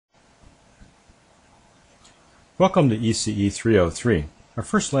Welcome to ECE 303. Our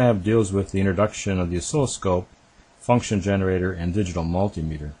first lab deals with the introduction of the oscilloscope, function generator, and digital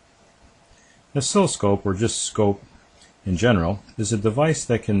multimeter. An oscilloscope, or just scope in general, is a device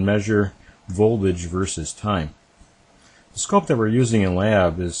that can measure voltage versus time. The scope that we're using in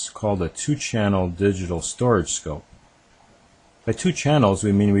lab is called a two-channel digital storage scope. By two channels,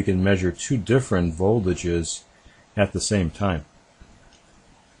 we mean we can measure two different voltages at the same time.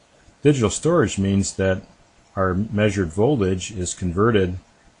 Digital storage means that our measured voltage is converted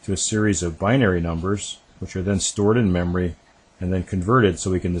to a series of binary numbers, which are then stored in memory and then converted so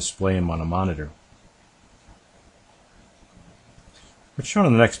we can display them on a monitor. What's shown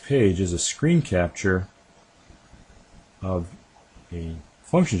on the next page is a screen capture of a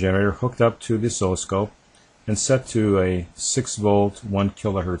function generator hooked up to the oscilloscope and set to a 6 volt 1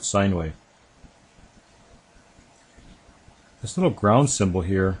 kilohertz sine wave. This little ground symbol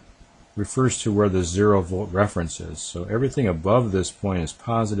here refers to where the 0 volt reference is. So everything above this point is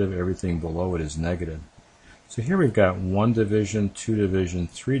positive, everything below it is negative. So here we've got 1 division, 2 division,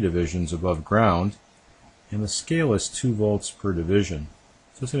 3 divisions above ground, and the scale is 2 volts per division.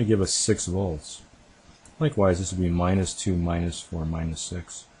 So it's going to give us 6 volts. Likewise, this would be -2, -4,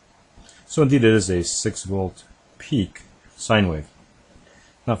 -6. So indeed it is a 6 volt peak sine wave.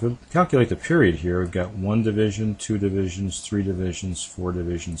 Now if we calculate the period here, we've got 1 division, 2 divisions, 3 divisions, 4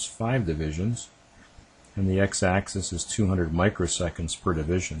 divisions, 5 divisions, and the x-axis is 200 microseconds per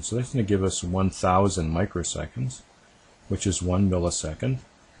division. So that's going to give us 1,000 microseconds, which is 1 millisecond,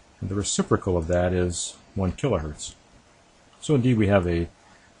 and the reciprocal of that is 1 kilohertz. So indeed we have a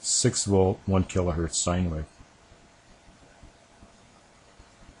 6 volt 1 kilohertz sine wave.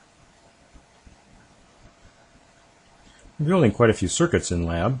 We're building quite a few circuits in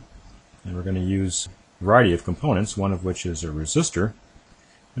lab, and we're going to use a variety of components, one of which is a resistor.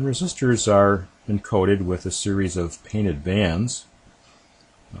 And resistors are encoded with a series of painted bands.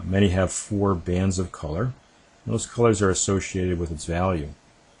 Many have 4 bands of color. Those colors are associated with its value.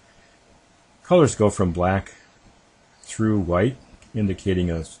 Colors go from black through white, indicating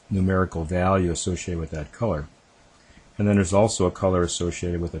a numerical value associated with that color. And then there's also a color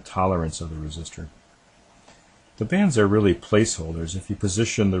associated with the tolerance of the resistor. The bands are really placeholders. If you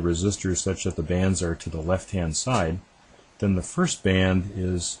position the resistors such that the bands are to the left-hand side, then the first band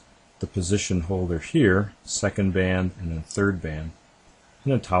is the position holder here, second band, and then third band.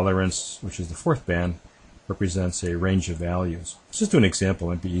 And then tolerance, which is the fourth band, represents a range of values. Let's just do an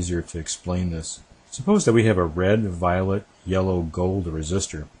example. It might be easier to explain this. Suppose that we have a red, violet, yellow, gold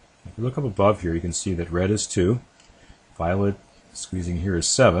resistor. If you look up above here, you can see that red is 2, violet, squeezing here, is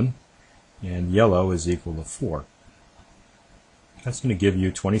 7, and yellow is equal to 4. That's going to give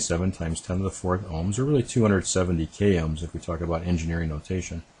you 27 times 10 to the 4th ohms, or really 270 k ohms if we talk about engineering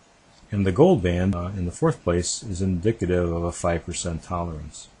notation. And the gold band, in the 4th place, is indicative of a 5%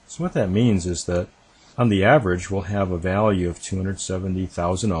 tolerance. So what that means is that on the average we'll have a value of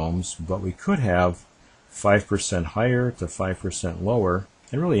 270,000 ohms, but we could have 5% higher to 5% lower,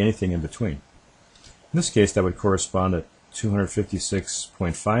 and really anything in between. In this case, that would correspond to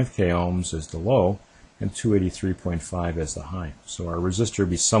 256.5 k ohms as the low, and 283.5 as the high. So our resistor would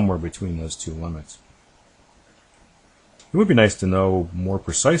be somewhere between those two limits. It would be nice to know more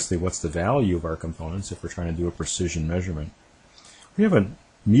precisely what's the value of our components if we're trying to do a precision measurement. We have a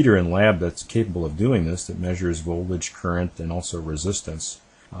meter in lab that's capable of doing this, that measures voltage, current, and also resistance,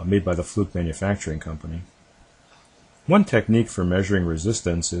 made by the Fluke Manufacturing Company. One technique for measuring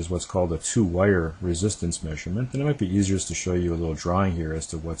resistance is what's called a two-wire resistance measurement, and it might be easier to show you a little drawing here as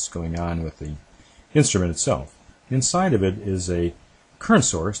to what's going on with the instrument itself. Inside of it is a current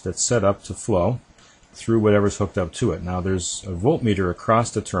source that's set up to flow through whatever's hooked up to it. Now there's a voltmeter across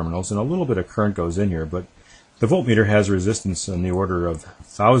the terminals, and a little bit of current goes in here, but the voltmeter has resistance in the order of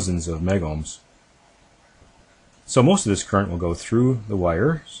thousands of megohms. So most of this current will go through the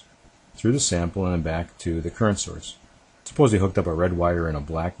wires, through the sample, and then back to the current source. Suppose we hooked up a red wire and a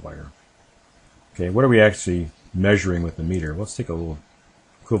black wire. Okay, what are we actually measuring with the meter? Let's take a little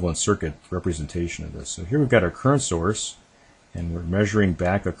equivalent circuit representation of this. So here we've got our current source, and we're measuring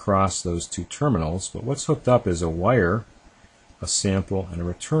back across those two terminals, but what's hooked up is a wire, a sample, and a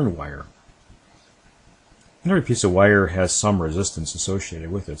return wire. And every piece of wire has some resistance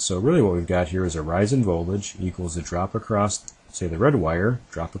associated with it. So really what we've got here is a rise in voltage equals a drop across, say, the red wire,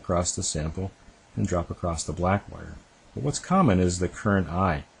 drop across the sample, and drop across the black wire. But what's common is the current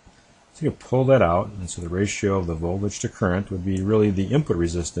I. So you can pull that out, and so the ratio of the voltage to current would be really the input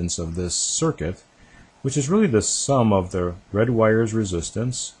resistance of this circuit, which is really the sum of the red wire's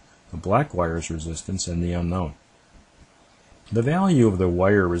resistance, the black wire's resistance, and the unknown. The value of the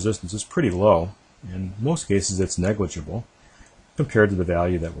wire resistance is pretty low, In most cases it's negligible compared to the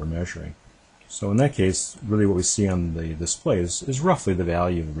value that we're measuring. So in that case, really what we see on the display is roughly the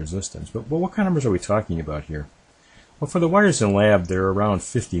value of the resistance. But what kind of numbers are we talking about here? Well, for the wires in lab, they're around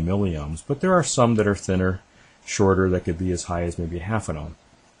 50 milliohms, but there are some that are thinner, shorter, that could be as high as maybe half an ohm.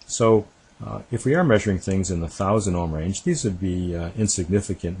 So if we are measuring things in the 1,000 ohm range, these would be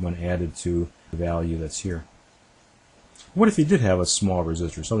insignificant when added to the value that's here. What if you did have a small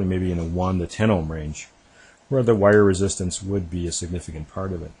resistor, something maybe in a 1 to 10 ohm range, where the wire resistance would be a significant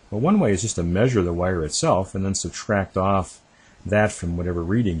part of it? Well, one way is just to measure the wire itself and then subtract off that from whatever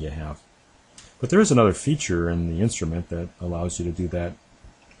reading you have. But there is another feature in the instrument that allows you to do that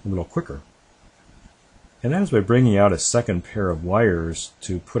a little quicker. And that is by bringing out a second pair of wires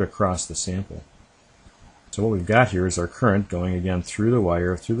to put across the sample. So what we've got here is our current going again through the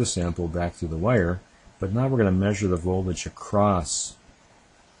wire, through the sample, back through the wire. But now we're going to measure the voltage across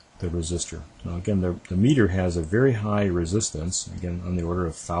the resistor. Now again, the meter has a very high resistance, again on the order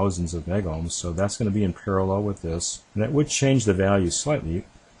of thousands of megohms, so that's going to be in parallel with this. And that would change the value slightly.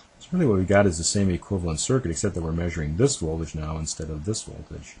 So really what we got is the same equivalent circuit, except that we're measuring this voltage now instead of this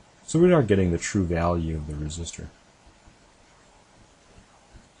voltage. So we are getting the true value of the resistor.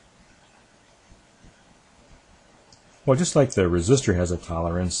 Well, just like the resistor has a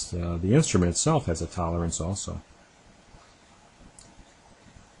tolerance, the instrument itself has a tolerance also.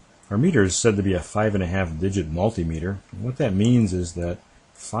 Our meter is said to be a 5.5 digit multimeter. And what that means is that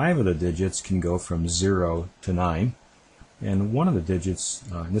 5 of the digits can go from 0 to 9, and one of the digits,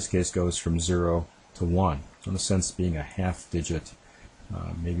 in this case, goes from 0 to 1, in a sense being a half digit,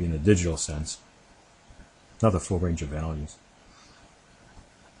 maybe in a digital sense, not the full range of values.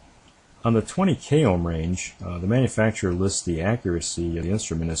 On the 20k ohm range, the manufacturer lists the accuracy of the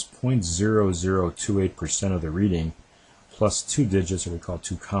instrument as 0.0028% of the reading plus 2 digits, or we call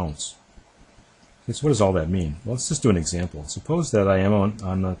 2 counts. Okay, so what does all that mean? Well, let's just do an example. Suppose that I am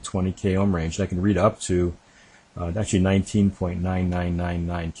on the 20k ohm range, and I can read up to actually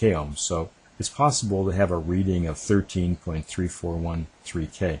 19.9999 k ohms. So it's possible to have a reading of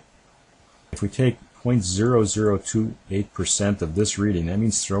 13.3413k. If we take 0.0028% of this reading, that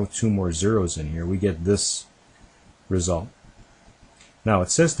means throw 2 more zeros in here, we get this result. Now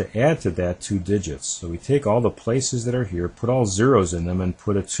it says to add to that 2 digits. So we take all the places that are here, put all zeros in them, and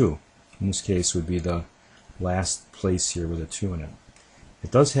put a 2. In this case would be the last place here with a 2 in it.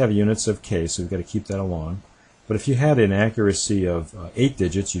 It does have units of k, so we've got to keep that along. But if you had an accuracy of 8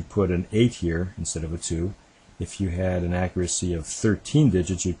 digits, you'd put an 8 here instead of a 2. If you had an accuracy of 13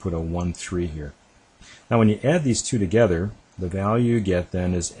 digits, you'd put a 1-3 here. Now when you add these two together, the value you get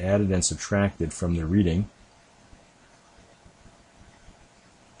then is added and subtracted from the reading.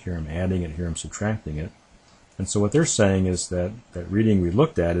 Here I'm adding it, here I'm subtracting it. And so what they're saying is that that reading we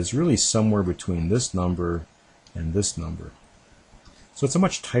looked at is really somewhere between this number and this number. So it's a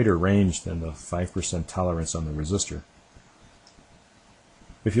much tighter range than the 5% tolerance on the resistor.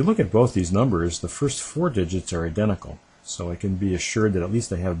 If you look at both these numbers, the first 4 digits are identical. So I can be assured that at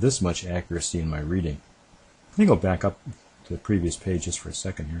least I have this much accuracy in my reading. Let me go back up to the previous page just for a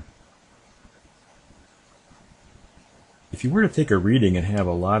second here. If you were to take a reading and have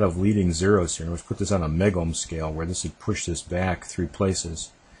a lot of leading zeros here, and let's put this on a megohm scale where this would push this back 3 places,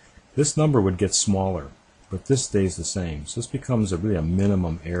 this number would get smaller, but this stays the same. So this becomes really a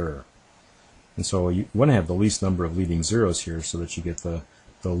minimum error. And so you want to have the least number of leading zeros here so that you get the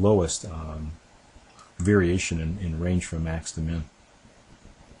lowest variation in range from max to min.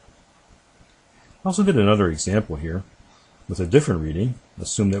 I also did another example here with a different reading.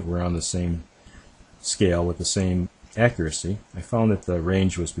 Assume that we're on the same scale with the same accuracy. I found that the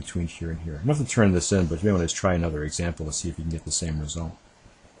range was between here and here. I'm going to have to turn this in, but you may want to try another example to see if you can get the same result.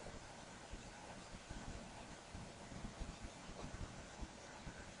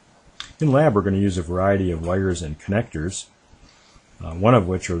 In lab, we're going to use a variety of wires and connectors, one of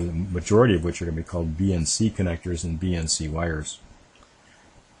which, or the majority of which, are going to be called BNC connectors and BNC wires.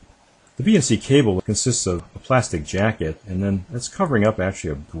 The BNC cable consists of a plastic jacket, and then it's covering up actually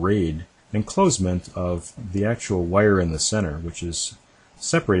a braid, enclosement of the actual wire in the center, which is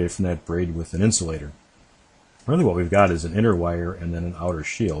separated from that braid with an insulator. Really what we've got is an inner wire and then an outer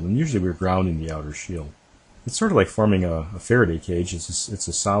shield, and usually we're grounding the outer shield. It's sort of like forming a Faraday cage. It's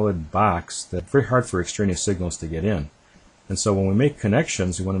a solid box that's very hard for extraneous signals to get in. And so when we make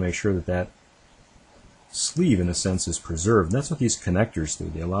connections, we want to make sure that that sleeve, in a sense, is preserved. And that's what these connectors do.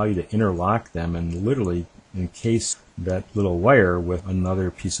 They allow you to interlock them and literally encase that little wire with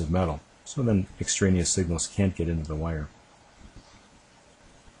another piece of metal. So then extraneous signals can't get into the wire.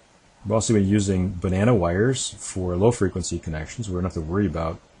 We've also been using banana wires for low frequency connections. We don't have to worry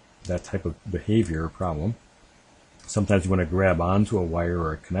about that type of behavior or problem. Sometimes you want to grab onto a wire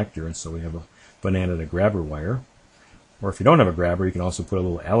or a connector, and so we have a banana to grabber wire. Or if you don't have a grabber, you can also put a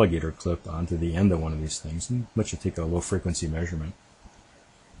little alligator clip onto the end of one of these things and let you take a low frequency measurement.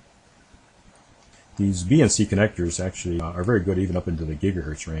 These B and C connectors actually are very good even up into the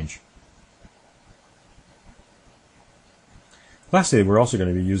gigahertz range. Lastly, we're also going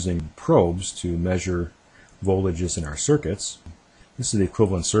to be using probes to measure voltages in our circuits. This is the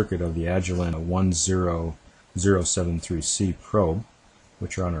equivalent circuit of the Agilent 10073C probe,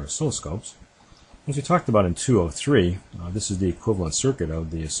 which are on our oscilloscopes. As we talked about in 203, this is the equivalent circuit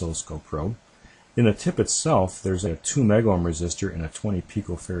of the oscilloscope probe. In the tip itself, there's a 2 megohm resistor and a 20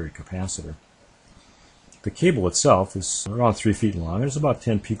 picofarad capacitor. The cable itself is around 3 feet long. There's about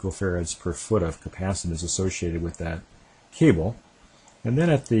 10 picofarads per foot of capacitance associated with that cable. And then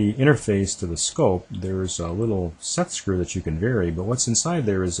at the interface to the scope, there's a little set screw that you can vary, but what's inside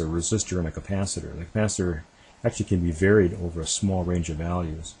there is a resistor and a capacitor. The capacitor actually can be varied over a small range of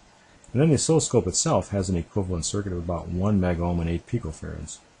values. And then the oscilloscope itself has an equivalent circuit of about 1 megohm and 8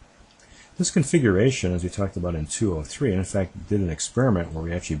 picofarads. This configuration, as we talked about in 203, and in fact did an experiment where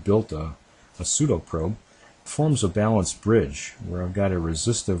we actually built a pseudo probe, forms a balanced bridge where I've got a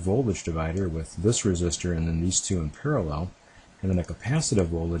resistive voltage divider with this resistor and then these two in parallel, and then a capacitive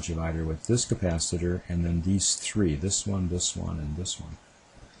voltage divider with this capacitor and then these three, this one, and this one.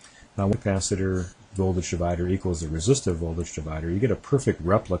 Now, one capacitor voltage divider equals a resistive voltage divider. You get a perfect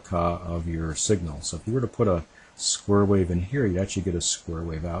replica of your signal. So if you were to put a square wave in here, you'd actually get a square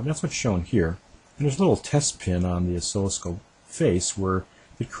wave out. And that's what's shown here. And there's a little test pin on the oscilloscope face where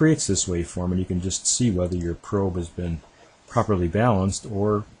it creates this waveform, and you can just see whether your probe has been properly balanced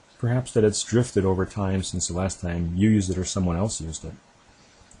or perhaps that it's drifted over time since the last time you used it or someone else used it.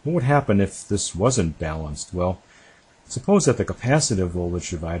 What would happen if this wasn't balanced? Well, suppose that the capacitive voltage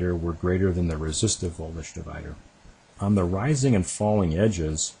divider were greater than the resistive voltage divider. On the rising and falling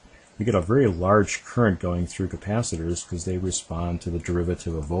edges, you get a very large current going through capacitors because they respond to the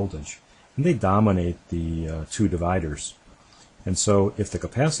derivative of voltage. And they dominate the two dividers. And so if the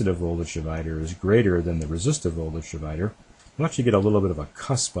capacitive voltage divider is greater than the resistive voltage divider, you'll actually get a little bit of a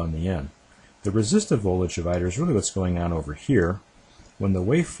cusp on the end. The resistive voltage divider is really what's going on over here when the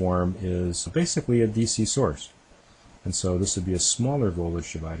waveform is basically a DC source. And so this would be a smaller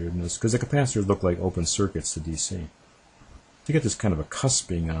voltage divider than this, because the capacitors look like open circuits to DC. To get this kind of a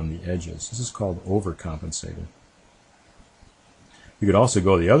cusping on the edges, this is called overcompensated. You could also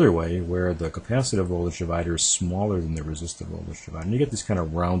go the other way, where the capacitive voltage divider is smaller than the resistive voltage divider, and you get these kind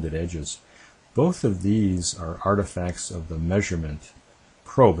of rounded edges. Both of these are artifacts of the measurement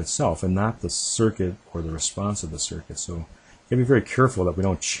probe itself, and not the circuit or the response of the circuit. So you have to be very careful that we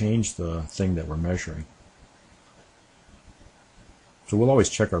don't change the thing that we're measuring. So we'll always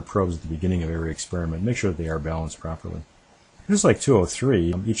check our probes at the beginning of every experiment, make sure that they are balanced properly. Just like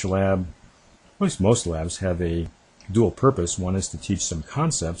 203, each lab, at least most labs, have a dual purpose. One is to teach some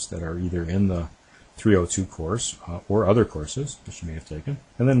concepts that are either in the 302 course or other courses that you may have taken,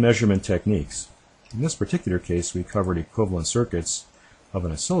 and then measurement techniques. In this particular case, we covered equivalent circuits of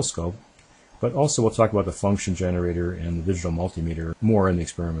an oscilloscope, but also we'll talk about the function generator and the digital multimeter more in the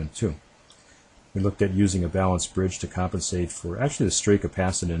experiment too. We looked at using a balanced bridge to compensate for actually the stray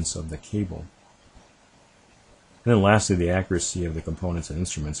capacitance of the cable. And then lastly, the accuracy of the components and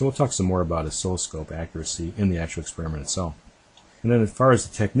instruments. So we'll talk some more about oscilloscope accuracy in the actual experiment itself. And then as far as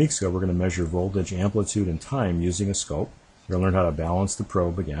the techniques go, we're going to measure voltage, amplitude, and time using a scope. We're going to learn how to balance the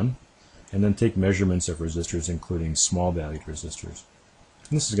probe again, and then take measurements of resistors, including small valued resistors.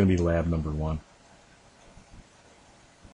 And this is going to be lab number 1.